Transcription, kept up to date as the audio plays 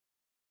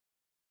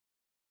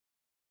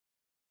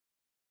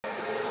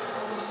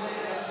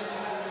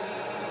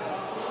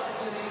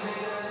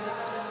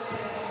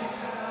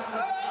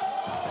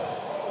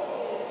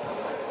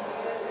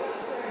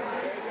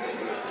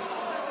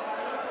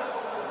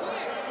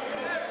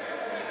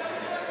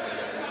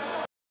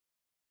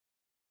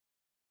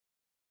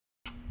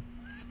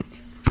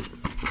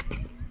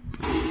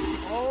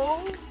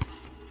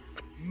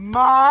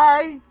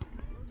my...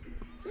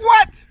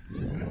 What?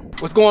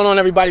 What's going on,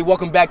 everybody?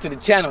 Welcome back to the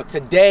channel.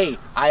 Today,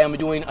 I am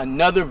doing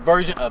another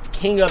version of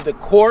King of the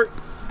Court,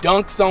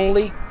 dunks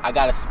only. I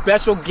got a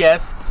special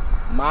guest,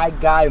 my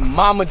guy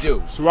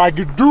Mamadou.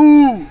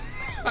 Swaggy-doo!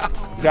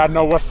 Y'all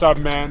know what's up,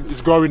 man.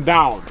 It's going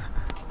down.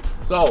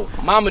 So,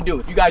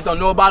 Mamadou, if you guys don't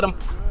know about him,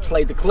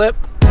 play the clip.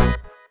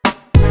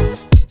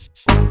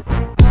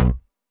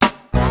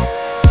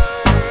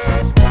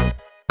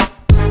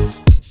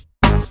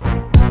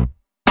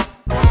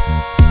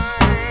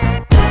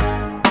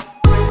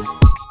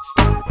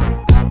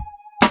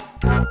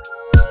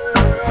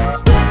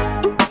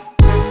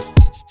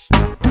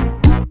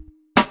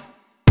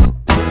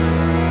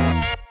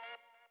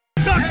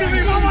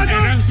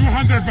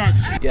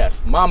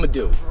 Yes,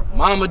 Mamadou.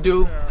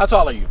 Mamadou, how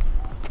tall are you?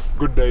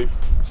 Good day,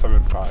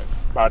 7'5".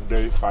 Bad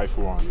day,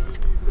 5'1".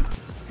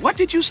 What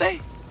did you say?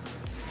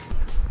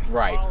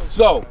 Right.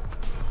 So,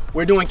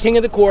 we're doing King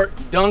of the Court,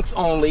 dunks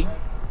only.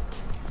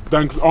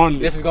 Dunks only.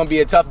 This is going to be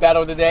a tough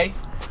battle today.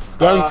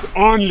 Dunks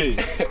only.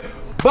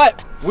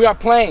 But we are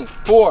playing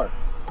for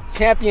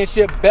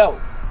championship belt.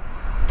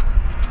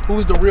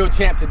 Who's the real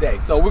champ today?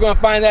 So we're going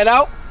to find that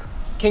out.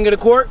 King of the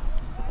Court,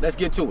 let's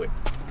get to it.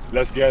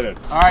 Let's get it.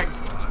 All right.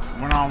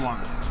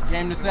 1-on-1.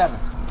 Game to 7.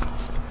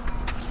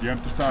 Game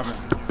to 7.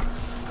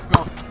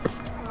 Go.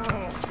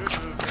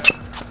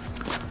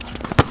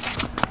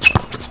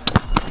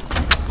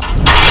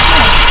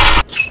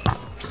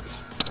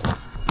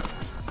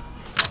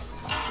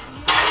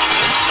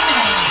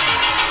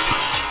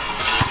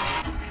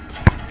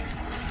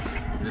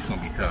 This is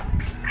gonna be tough.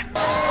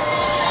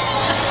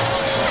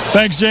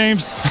 Thanks,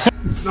 James.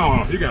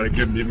 No, you gotta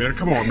give me, man.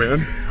 Come on,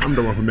 man. I'm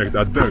the one who makes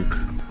that dunk.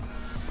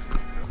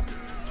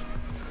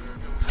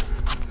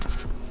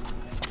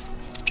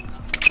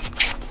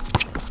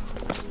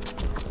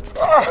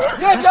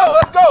 Yeah, no,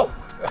 let's go.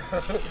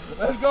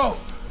 Let's go.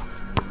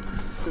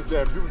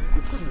 Damn, you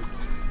put me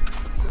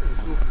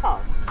too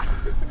hard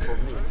for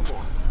me. Come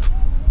on.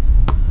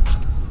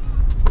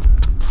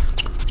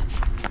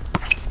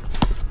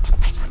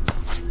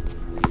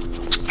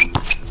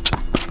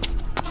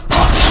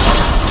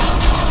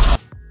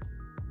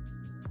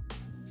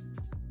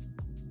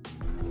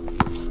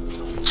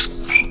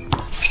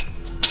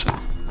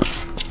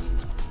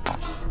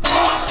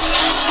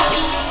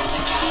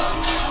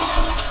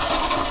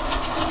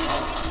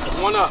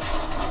 One up.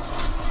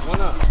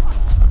 One up.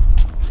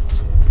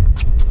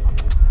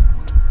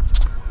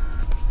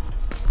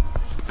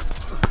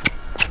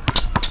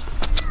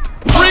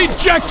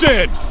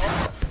 Rejected!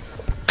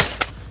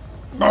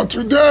 Not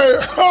today!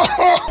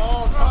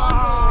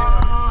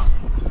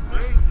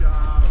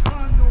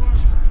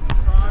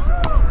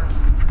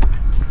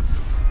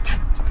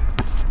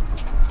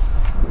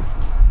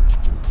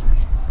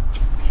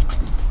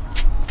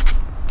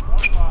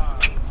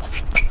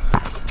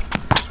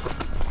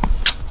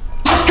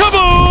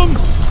 Kaboom!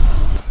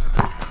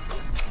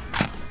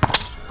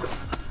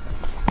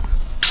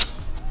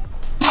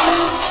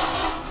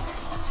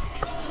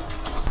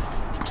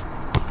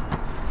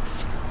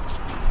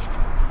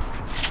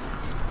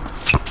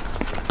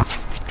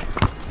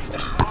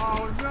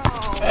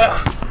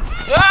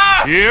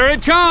 Here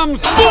it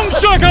comes! Boom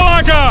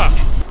shakalaka!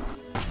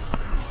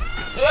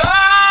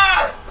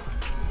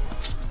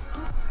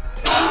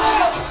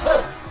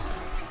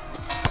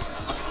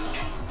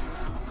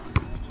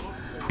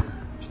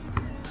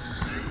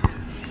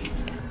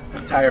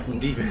 I'm tired from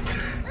defense.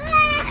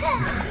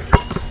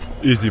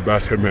 Easy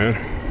basket, man.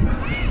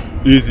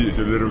 Easy as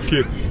a little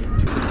kid.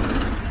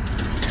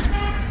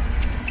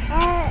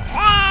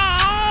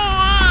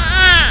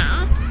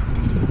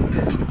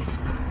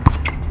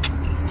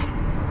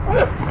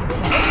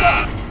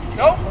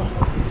 Nope.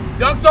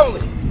 Dunks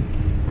only.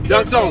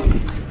 Dunks only.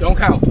 Don't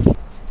count.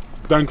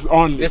 Dunks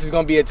only. This is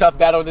gonna be a tough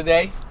battle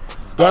today.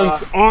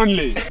 Dunks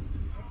only.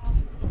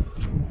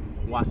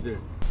 Watch this.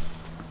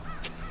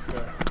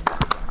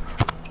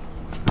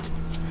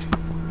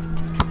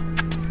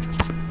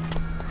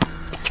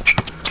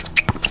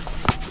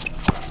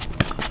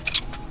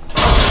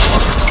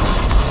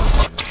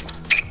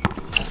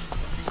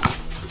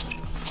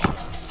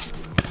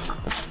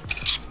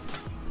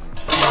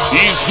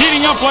 He's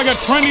heating up like a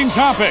trending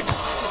topic.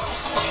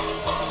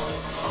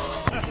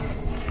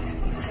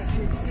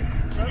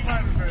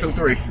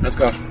 2-3. Let's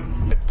go.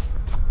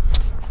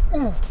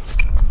 Oh,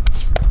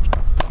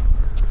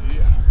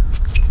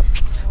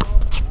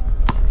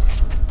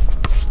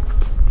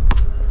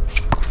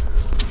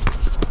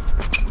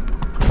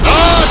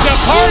 it's a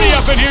party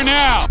up in here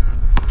now.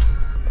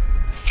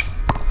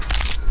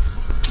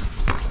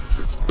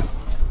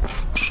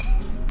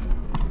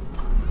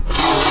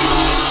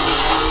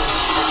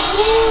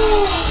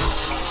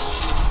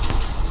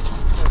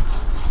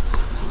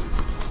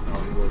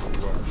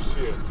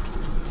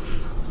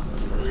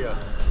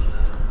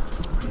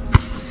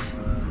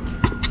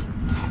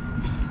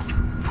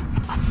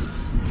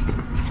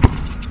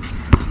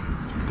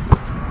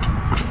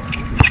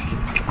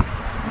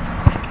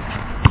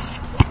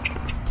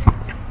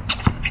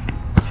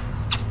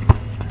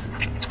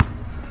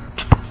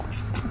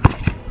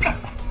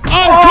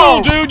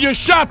 Karud, you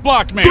shot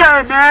blocked me.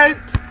 Yeah,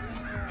 man.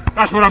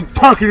 That's what I'm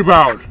talking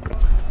about.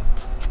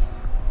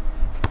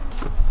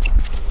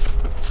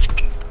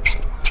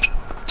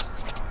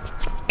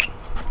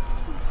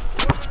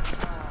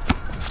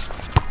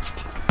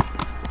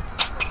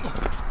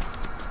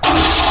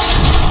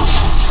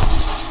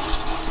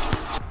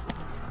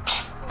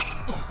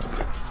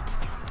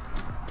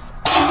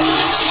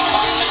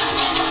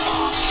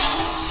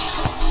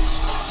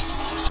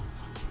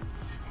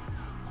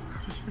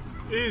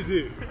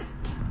 Easy.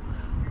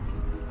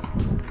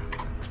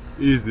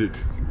 Easy.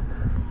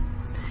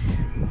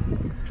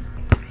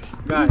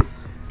 Guys,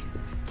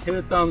 hit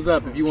a thumbs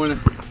up if you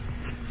want to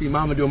see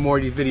Mama doing more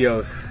of these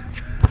videos.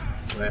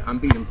 But I'm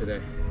beating him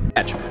today.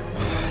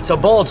 It's a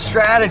bold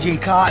strategy,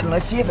 Cotton.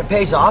 Let's see if it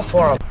pays off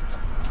for him.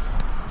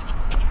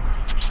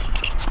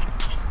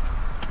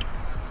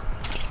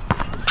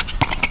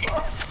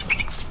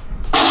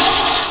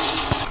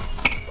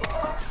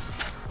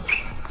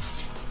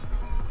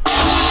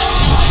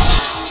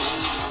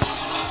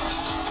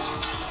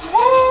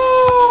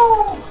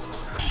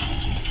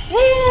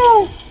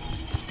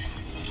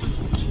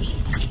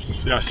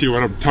 Yeah, see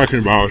what I'm talking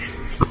about.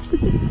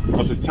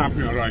 That's a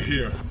champion right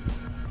here.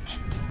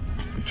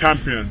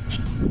 Champion.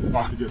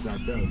 About to get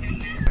that belt.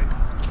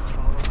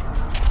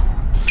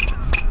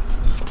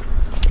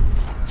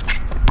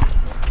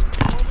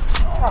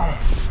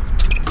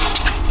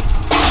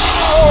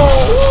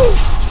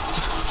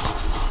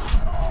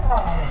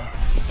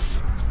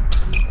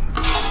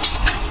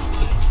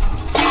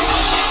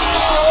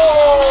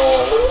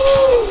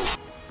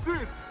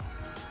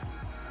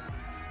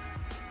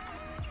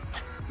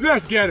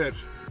 Let's get it.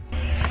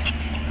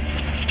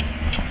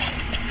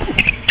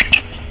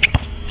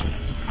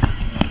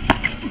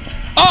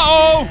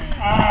 Uh-oh!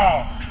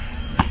 Ow.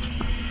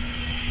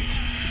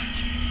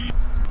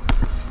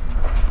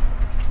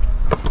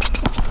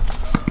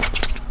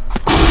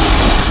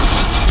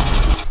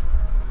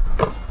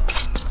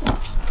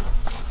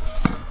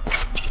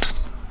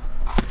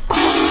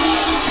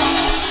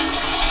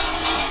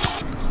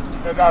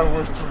 Yeah, that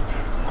was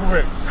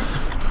quick.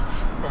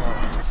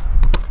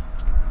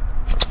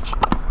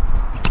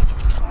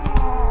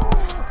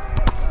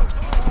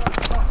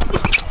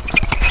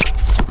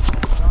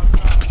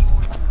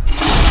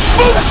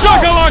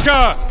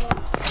 Shakalaka!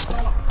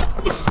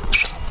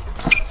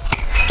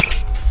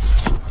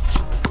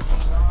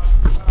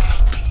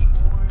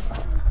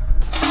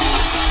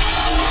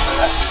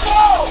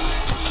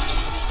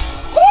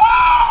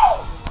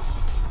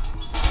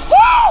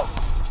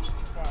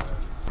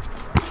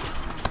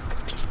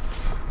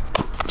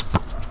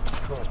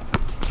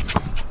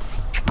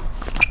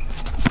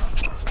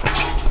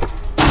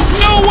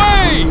 No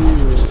way!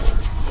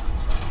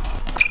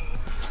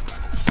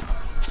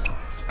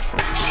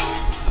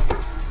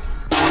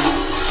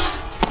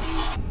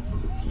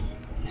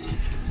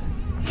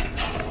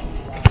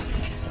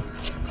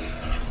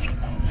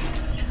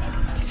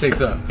 Six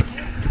up.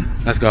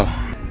 Let's go.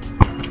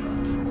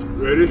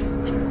 Ready?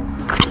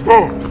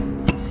 Go!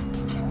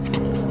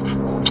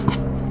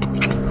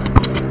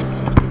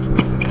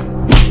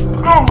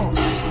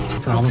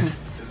 Problem?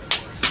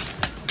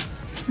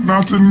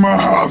 Not in my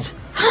house.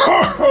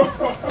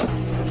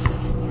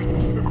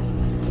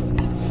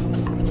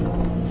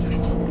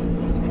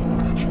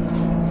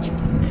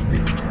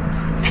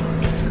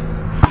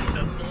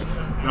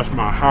 That's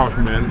my house,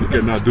 man. You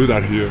cannot do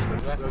that here.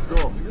 Let's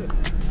go.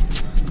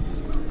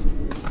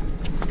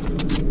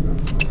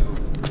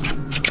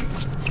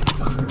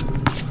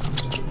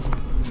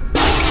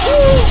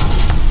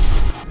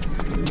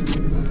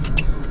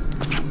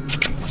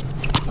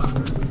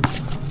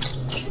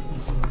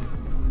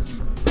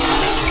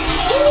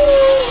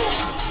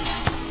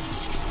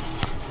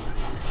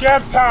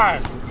 Game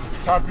time!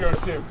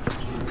 Championship.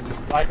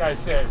 Like I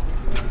said.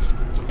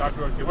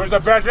 Championship. Where's the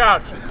belt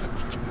at?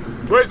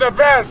 Where's the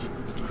belt?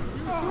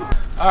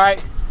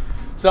 Alright,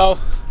 so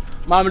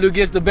Mamadou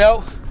gets the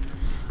belt.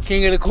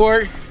 King of the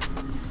court.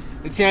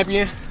 The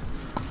champion.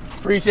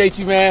 Appreciate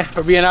you, man,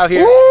 for being out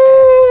here.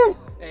 Woo!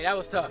 Hey, that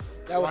was tough.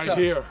 That was Right tough.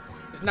 here.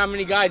 There's not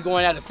many guys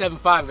going at a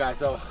 7-5 guy,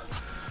 so,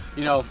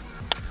 you know,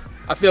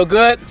 I feel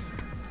good.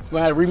 We're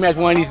gonna have a rematch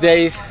one of these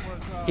days.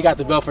 He got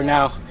the belt for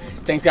now.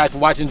 Thanks, guys, for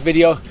watching this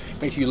video.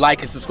 Make sure you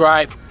like and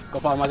subscribe. Go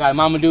follow my guy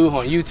Mamadou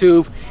on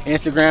YouTube,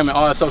 Instagram, and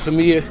all the social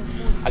media.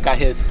 I got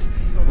his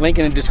link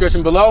in the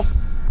description below.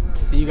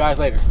 See you guys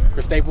later.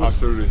 Chris Staples,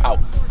 Absolutely. out.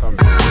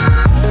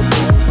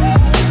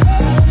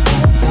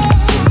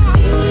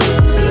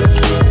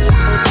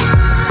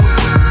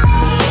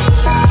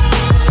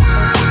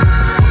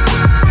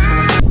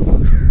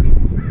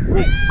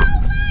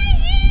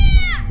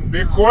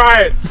 Be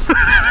quiet.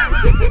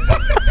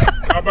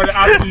 Nobody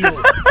asked you.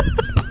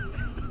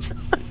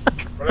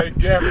 But I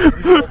gave you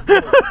real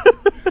good.